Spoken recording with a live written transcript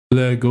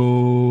Lego.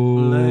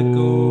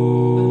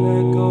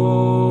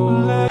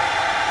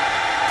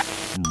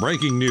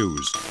 Breaking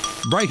news.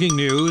 Breaking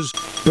news.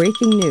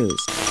 Breaking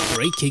news.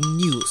 Breaking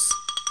news.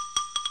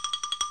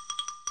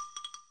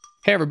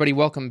 Hey everybody,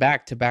 welcome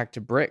back to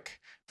Brick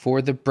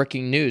for the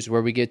Breaking News,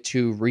 where we get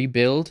to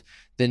rebuild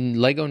the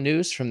Lego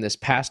news from this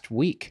past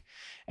week.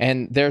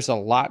 And there's a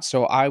lot,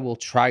 so I will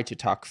try to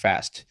talk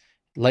fast.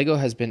 Lego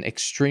has been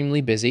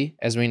extremely busy,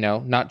 as we know,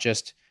 not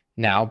just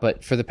now,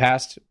 but for the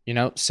past,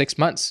 6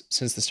 months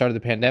since the start of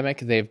the pandemic.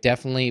 They've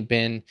definitely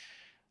been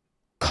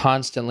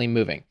constantly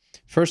moving.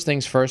 First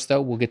things first,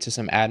 though, we'll get to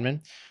some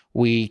admin.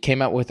 We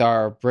came out with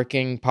our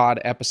Bricking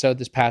Pod episode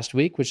this past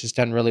week, which has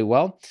done really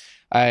well.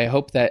 I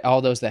hope that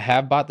all those that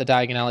have bought the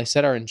Diagon Alley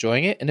set are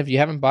enjoying it. And if you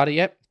haven't bought it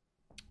yet,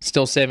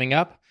 still saving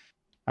up,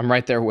 I'm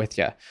right there with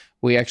you.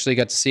 We actually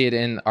got to see it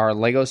in our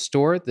Lego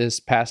store this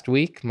past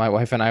week. My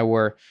wife and I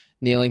were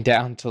kneeling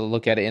down to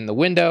look at it in the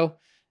window.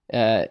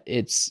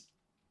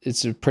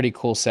 It's a pretty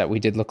cool set. We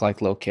did look like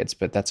little kids,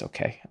 but that's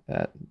okay.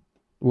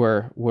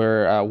 We're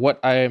what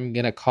I am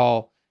going to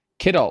call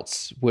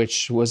kidults,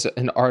 which was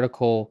an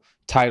article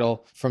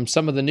title from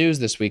some of the news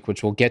this week,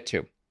 which we'll get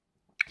to.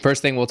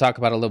 First thing, we'll talk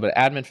about a little bit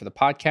of admin for the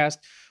podcast.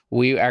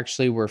 We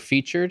actually were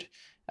featured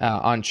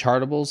on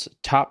Chartable's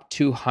Top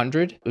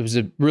 200. It was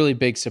a really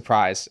big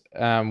surprise.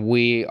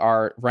 We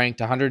are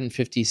ranked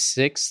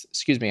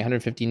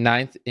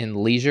 159th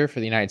in leisure for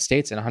the United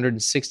States and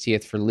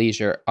 160th for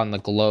leisure on the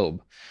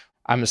globe.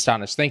 I'm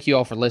astonished. Thank you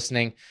all for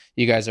listening.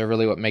 You guys are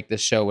really what make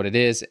this show what it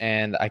is,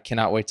 and I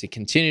cannot wait to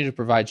continue to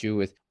provide you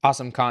with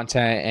awesome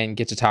content and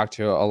get to talk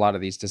to a lot of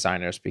these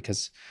designers,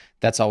 because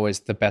that's always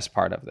the best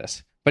part of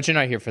this. But you're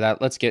not here for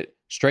that. Let's get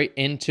straight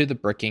into the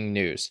bricking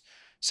news.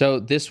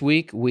 So this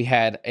week, we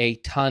had a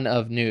ton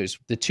of news.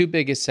 The two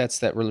biggest sets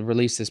that were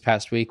released this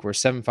past week were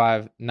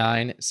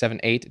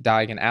 75978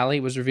 Diagon Alley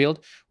was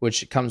revealed,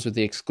 which comes with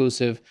the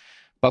exclusive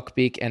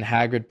Buckbeak and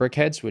Hagrid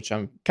brickheads, which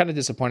I'm kind of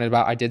disappointed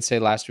about. I did say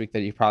last week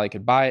that you probably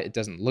could buy it. It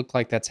doesn't look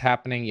like that's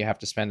happening. You have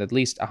to spend at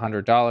least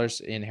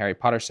 $100 in Harry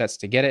Potter sets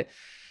to get it.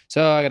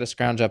 So I got to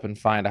scrounge up and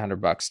find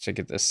 $100 to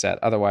get this set.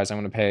 Otherwise, I'm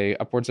going to pay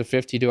upwards of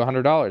 $50 to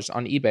 $100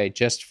 on eBay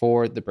just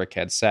for the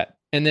brickhead set.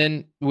 And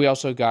then we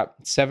also got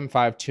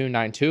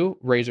 75292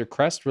 Razor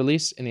Crest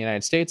release in the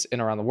United States and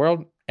around the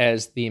world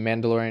as the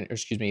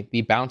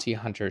the Bounty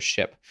Hunter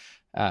ship.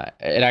 It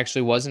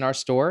actually was in our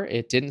store.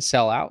 It didn't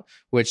sell out,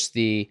 which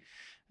the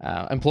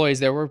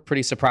employees there were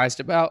pretty surprised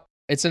about.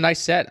 It's a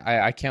nice set.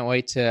 I can't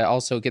wait to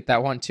also get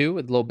that one too,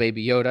 with little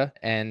baby Yoda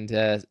and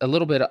a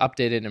little bit of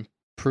updated and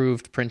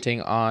improved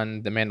printing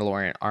on the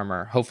Mandalorian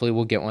armor. Hopefully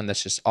we'll get one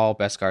that's just all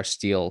Beskar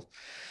steel.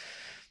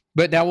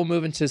 But now we'll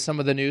move into some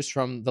of the news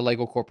from the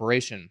Lego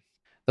Corporation.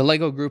 The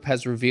Lego Group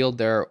has revealed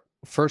their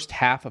first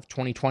half of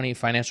 2020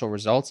 financial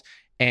results,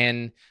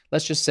 and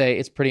let's just say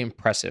it's pretty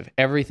impressive.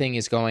 Everything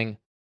is going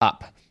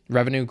up.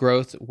 Revenue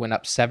growth went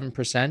up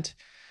 7%,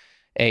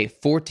 a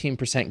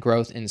 14%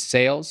 growth in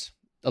sales,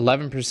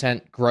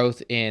 11%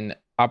 growth in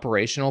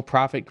operational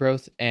profit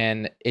growth,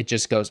 and it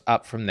just goes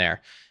up from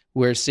there.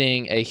 We're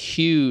seeing a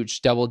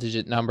huge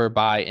double-digit number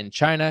buy in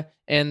China,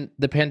 and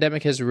the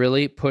pandemic has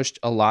really pushed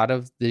a lot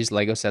of these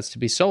Lego sets to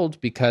be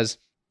sold because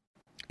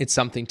it's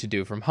something to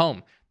do from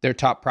home. Their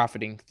top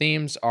profiting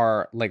themes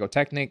are Lego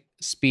Technic,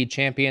 Speed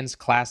Champions,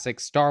 Classic,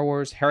 Star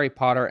Wars, Harry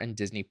Potter, and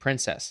Disney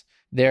Princess.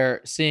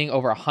 They're seeing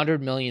over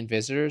 100 million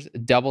visitors,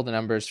 double the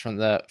numbers from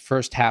the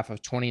first half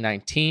of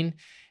 2019,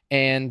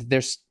 and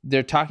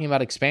they're talking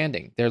about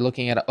expanding. They're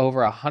looking at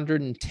over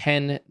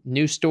 110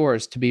 new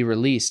stores to be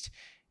released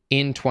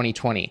in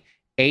 2020,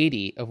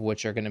 80 of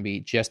which are going to be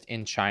just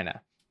in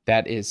China.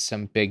 That is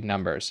some big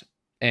numbers.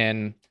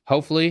 And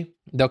hopefully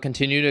they'll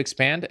continue to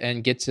expand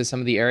and get to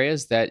some of the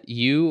areas that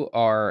you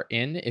are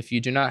in if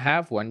you do not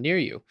have one near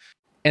you.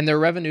 And their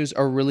revenues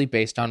are really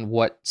based on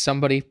what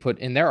somebody put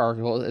in their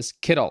article as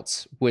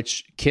kidults,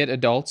 which kid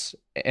adults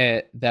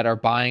that are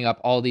buying up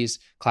all these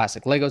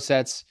classic Lego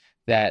sets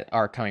that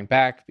are coming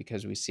back,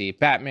 because we see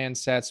Batman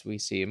sets, we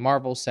see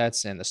Marvel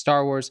sets, and the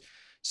Star Wars.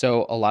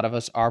 So a lot of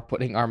us are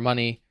putting our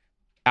money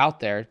out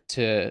there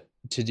to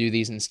do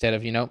these instead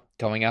of,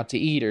 going out to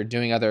eat or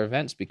doing other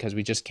events, because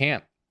we just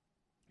can't.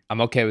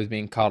 I'm okay with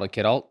being called a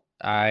kidult.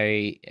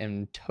 I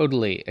am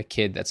totally a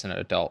kid that's an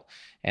adult,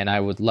 and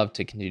I would love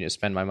to continue to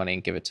spend my money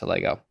and give it to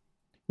Lego.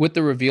 With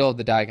the reveal of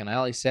the Diagon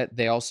Alley set,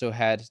 they also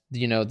had,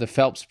 the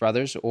Phelps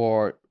brothers,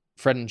 or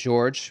Fred and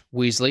George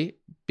Weasley,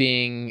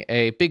 being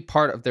a big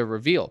part of their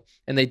reveal.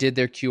 And they did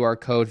their QR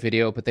code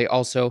video, but they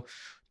also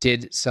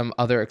did some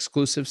other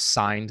exclusive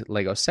signed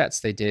Lego sets.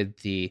 They did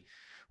the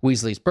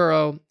Weasley's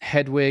Burrow,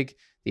 Hedwig,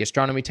 the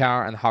Astronomy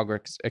Tower, and the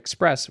Hogwarts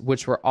Express,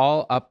 which were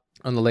all up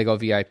on the Lego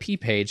VIP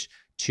page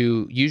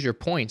to use your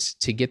points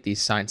to get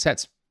these signed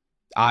sets.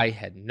 I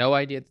had no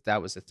idea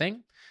that was a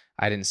thing.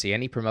 I didn't see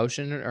any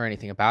promotion or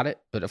anything about it,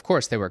 but of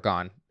course they were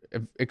gone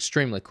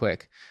extremely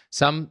quick.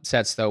 Some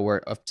sets, though,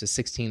 were up to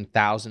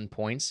 16,000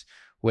 points,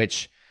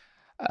 which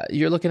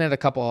You're looking at a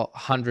couple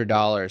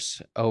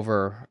 $100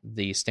 over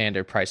the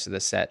standard price of the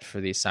set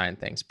for these signed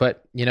things.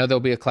 But, there'll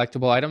be a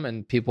collectible item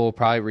and people will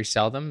probably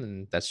resell them.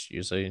 And that's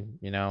usually,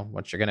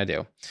 what you're going to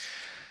do.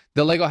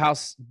 The Lego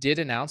House did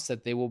announce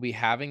that they will be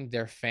having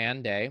their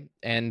fan day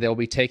and they'll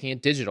be taking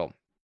it digital.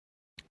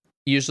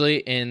 Usually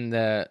in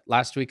the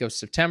last week of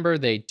September,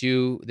 they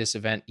do this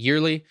event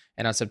yearly.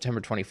 And on September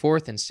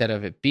 24th, instead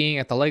of it being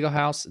at the Lego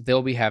House,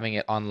 they'll be having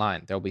it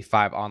online. There'll be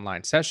 5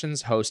 online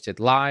sessions hosted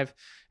live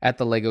at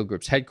the Lego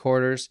Group's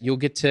headquarters. You'll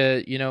get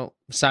to,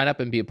 sign up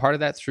and be a part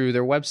of that through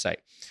their website.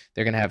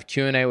 They're going to have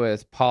Q&A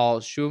with Paul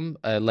Schum,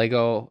 a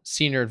Lego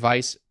Senior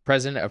Vice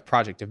President of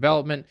Project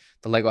Development,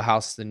 the Lego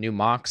House, the new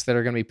mocks that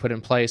are going to be put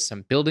in place,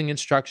 some building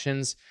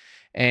instructions,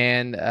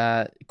 and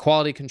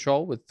quality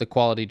control with the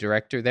quality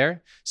director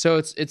there. So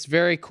it's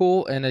very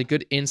cool and a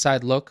good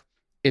inside look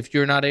if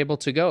you're not able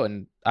to go.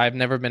 And I've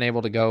never been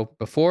able to go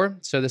before,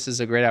 so this is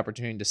a great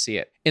opportunity to see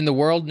it. In the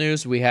world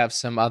news, we have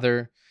some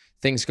other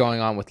things going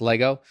on with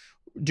Lego.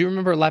 Do you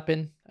remember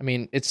Lepin? I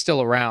mean, it's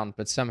still around,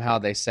 but somehow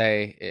they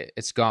say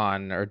it's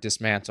gone or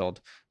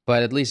dismantled.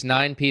 But at least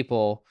 9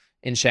 people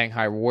in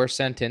Shanghai were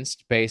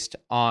sentenced based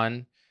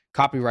on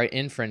copyright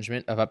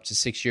infringement of up to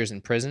 6 years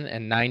in prison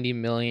and 90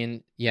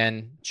 million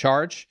yen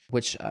charge,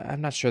 which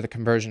I'm not sure the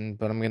conversion,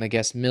 but I'm going to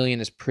guess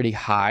million is pretty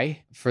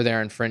high for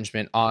their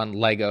infringement on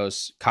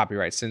Lego's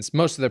copyright, since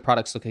most of their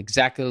products look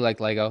exactly like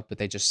Lego, but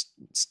they just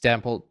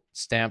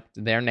stamped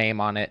their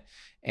name on it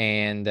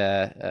and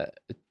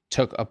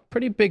took a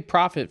pretty big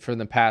profit for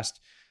the past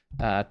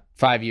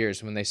 5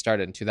 years when they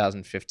started in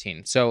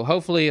 2015. So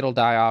hopefully it'll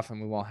die off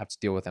and we won't have to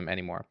deal with them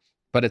anymore,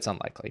 but it's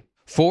unlikely.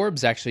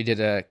 Forbes actually did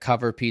a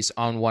cover piece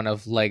on one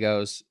of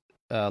Lego's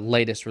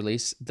latest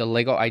release, the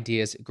Lego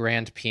Ideas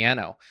Grand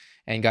Piano,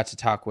 and got to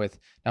talk with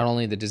not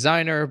only the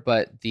designer,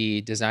 but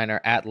the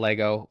designer at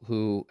Lego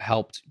who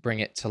helped bring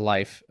it to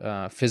life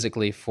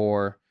physically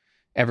for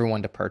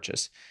everyone to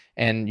purchase.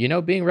 And,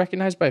 being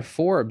recognized by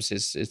Forbes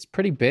it's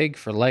pretty big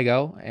for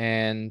Lego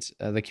and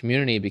the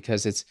community,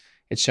 because it's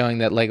showing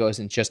that Lego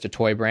isn't just a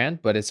toy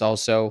brand, but it's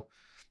also,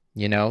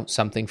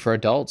 something for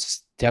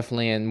adults,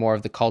 definitely in more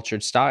of the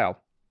cultured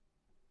style.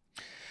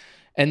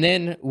 And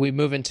then we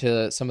move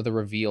into some of the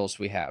reveals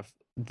we have.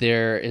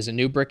 There is a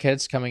new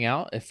BrickHeadz coming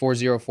out, a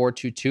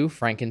 40422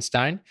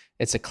 Frankenstein.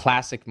 It's a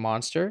classic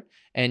monster.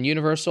 And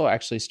Universal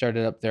actually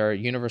started up their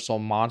Universal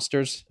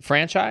Monsters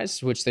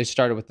franchise, which they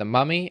started with The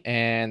Mummy,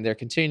 and they're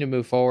continuing to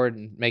move forward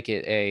and make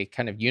it a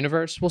kind of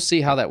universe. We'll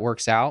see how that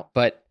works out,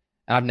 but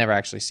I've never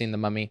actually seen The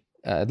Mummy,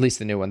 at least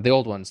the new one. The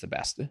old one's the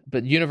best.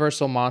 But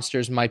Universal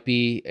Monsters might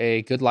be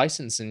a good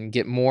license and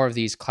get more of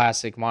these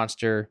classic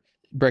monster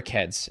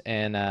BrickHeadz,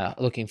 and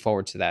looking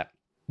forward to that.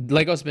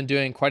 Lego's been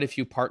doing quite a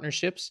few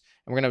partnerships,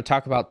 and we're going to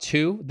talk about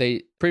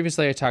 2.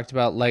 Previously I talked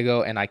about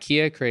Lego and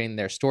IKEA creating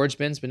their storage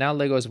bins, but now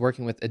Lego is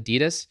working with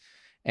Adidas.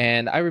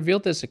 And I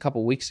revealed this a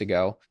couple weeks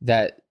ago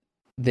that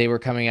they were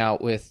coming out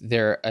with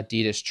their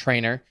Adidas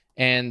trainer,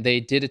 and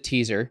they did a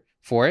teaser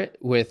for it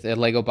with a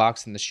Lego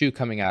box and the shoe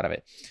coming out of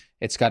it.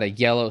 It's got a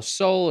yellow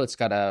sole, it's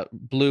got a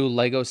blue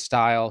Lego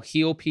style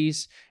heel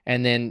piece,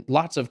 and then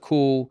lots of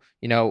cool,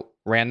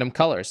 random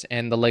colors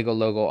and the Lego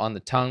logo on the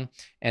tongue.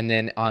 And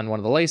then on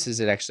one of the laces,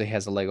 it actually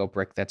has a Lego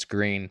brick that's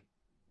green.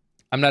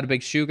 I'm not a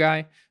big shoe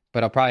guy,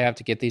 but I'll probably have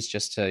to get these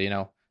just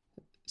to,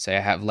 say I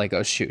have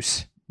Lego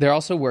shoes. They're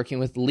also working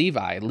with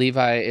Levi.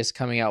 Levi is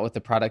coming out with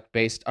a product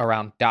based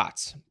around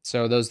dots.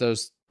 So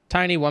those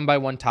tiny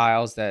 1x1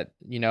 tiles that,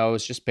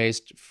 is just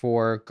based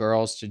for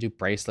girls to do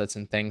bracelets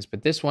and things.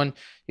 But this one,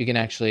 you can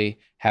actually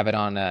have it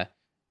on a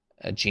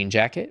jean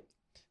jacket.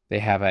 They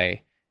have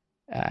a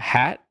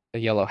hat, a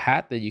yellow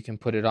hat that you can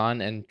put it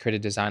on and create a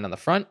design on the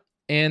front.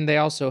 And they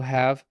also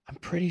have, I'm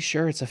pretty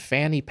sure it's a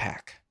fanny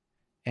pack.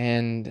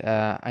 And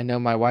I know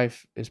my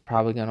wife is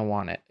probably going to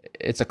want it.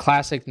 It's a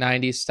classic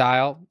 90s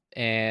style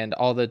and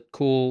all the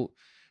cool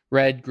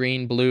red,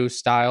 green, blue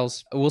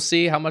styles. We'll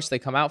see how much they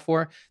come out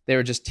for. They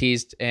were just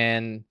teased,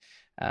 and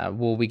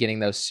we'll be getting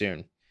those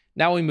soon.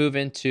 Now we move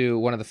into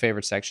one of the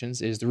favorite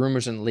sections, is the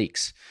rumors and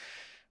leaks.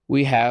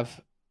 We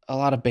have a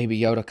lot of Baby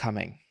Yoda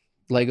coming.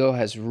 Lego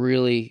has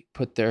really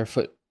put their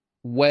foot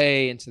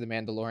way into the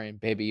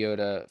Mandalorian Baby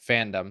Yoda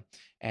fandom,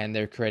 and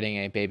they're creating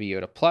a Baby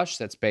Yoda plush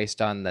that's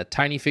based on the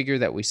tiny figure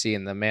that we see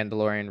in the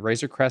Mandalorian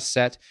Razor Crest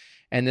set.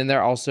 And then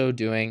they're also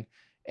doing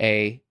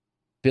a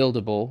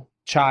buildable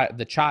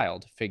the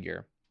child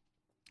figure.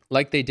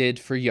 Like they did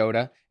for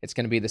Yoda, it's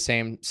going to be the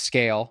same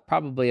scale,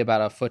 probably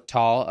about a foot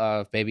tall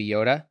of Baby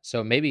Yoda,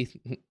 so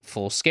maybe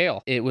full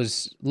scale. It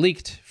was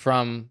leaked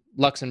from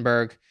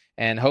Luxembourg,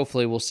 and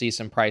hopefully we'll see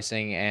some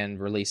pricing and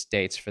release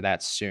dates for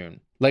that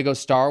soon. Lego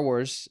Star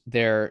Wars,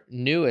 their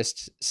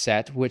newest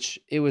set, which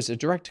it was a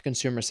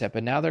direct-to-consumer set,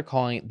 but now they're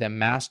calling it the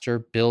Master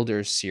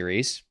Builders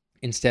series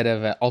instead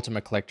of an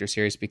Ultimate Collector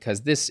series,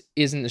 because this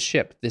isn't the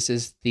ship. This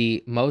is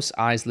the Mos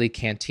Eisley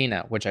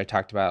Cantina, which I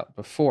talked about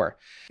before.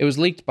 It was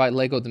leaked by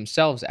Lego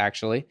themselves,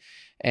 actually,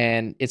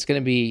 and it's going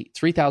to be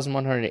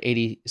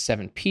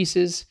 3,187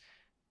 pieces,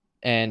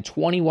 and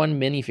 21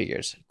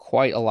 minifigures,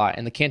 quite a lot.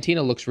 And the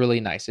cantina looks really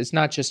nice. It's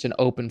not just an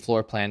open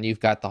floor plan. You've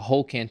got the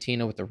whole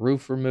cantina with the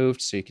roof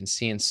removed so you can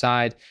see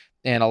inside,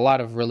 and a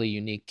lot of really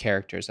unique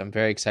characters. I'm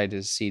very excited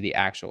to see the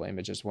actual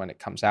images when it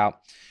comes out.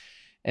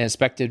 And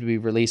expected to be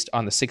released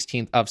on the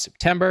 16th of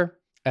September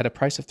at a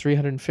price of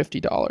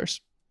 $350.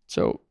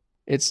 So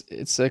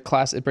it's a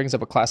class. It brings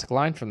up a classic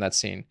line from that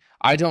scene.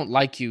 I don't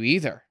like you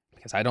either,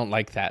 because I don't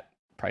like that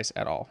price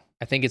at all.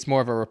 I think it's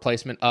more of a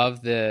replacement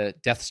of the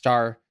Death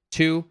Star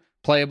 2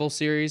 playable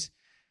series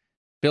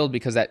build,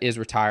 because that is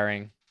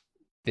retiring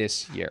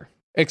this year.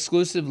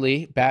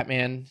 Exclusively,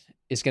 Batman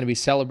is going to be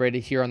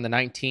celebrated here on the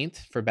 19th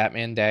for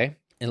Batman Day.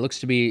 It looks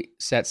to be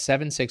set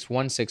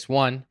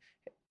 76161,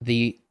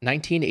 the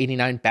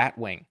 1989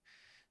 Batwing.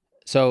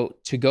 So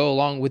to go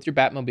along with your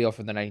Batmobile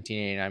for the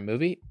 1989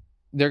 movie,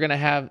 they're going to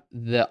have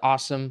the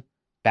awesome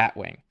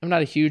Batwing. I'm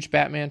not a huge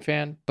Batman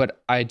fan,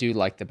 but I do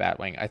like the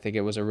Batwing. I think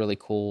it was a really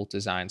cool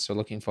design. So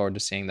looking forward to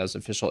seeing those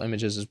official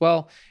images as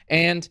well.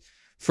 And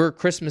for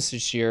Christmas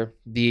this year,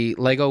 the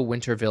Lego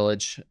Winter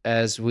Village,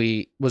 as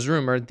was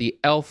rumored, the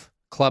Elf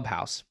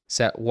Clubhouse,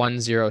 set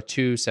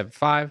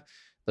 10275,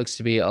 looks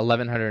to be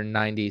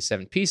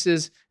 1,197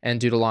 pieces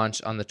and due to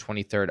launch on the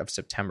 23rd of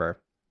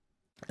September.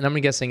 And I'm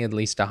guessing at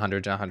least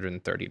 $100 to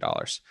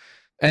 $130.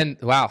 And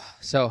wow,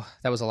 so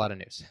that was a lot of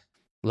news.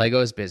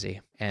 Lego is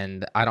busy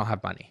and I don't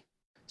have money.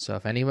 So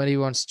if anybody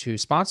wants to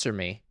sponsor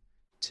me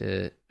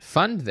to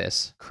fund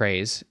this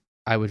craze,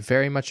 I would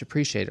very much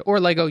appreciate it. Or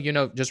Lego,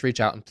 just reach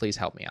out and please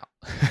help me out.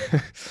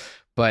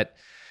 But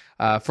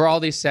for all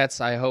these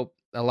sets, I hope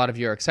a lot of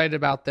you are excited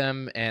about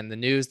them, and the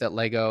news that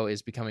Lego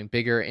is becoming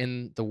bigger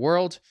in the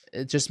world,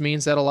 it just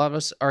means that a lot of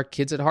us are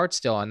kids at heart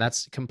still, and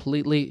that's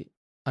completely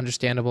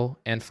understandable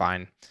and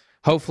fine.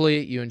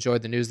 Hopefully you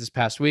enjoyed the news this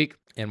past week,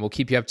 and we'll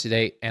keep you up to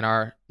date. And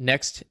our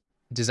next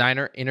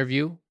designer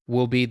interview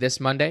will be this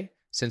Monday,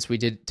 since we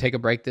did take a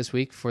break this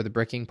week for the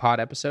Bricking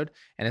Pod episode,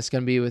 and it's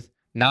going to be with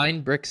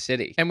 9 Brick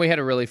City. And we had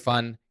a really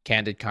fun,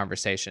 candid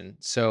conversation.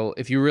 So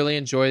if you really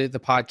enjoyed the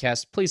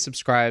podcast, please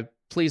subscribe.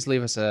 Please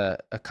leave us a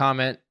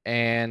comment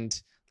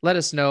and let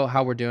us know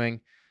how we're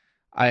doing.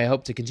 I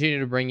hope to continue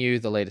to bring you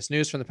the latest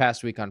news from the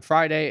past week on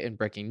Friday and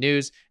breaking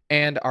news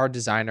and our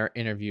designer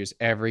interviews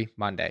every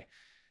Monday.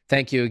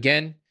 Thank you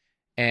again.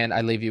 And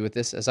I leave you with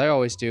this, as I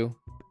always do.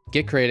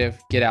 Get creative,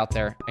 get out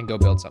there, and go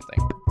build something.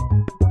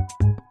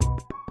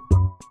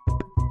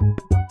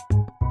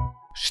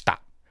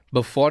 Stop.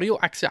 Before you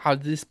exit out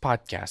of this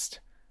podcast,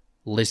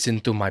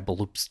 listen to my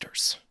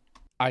bloopsters.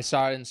 I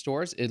saw it in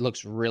stores. It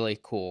looks really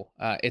cool.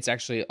 It's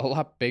actually a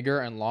lot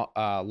bigger and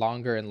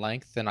longer in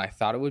length than I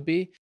thought it would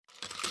be.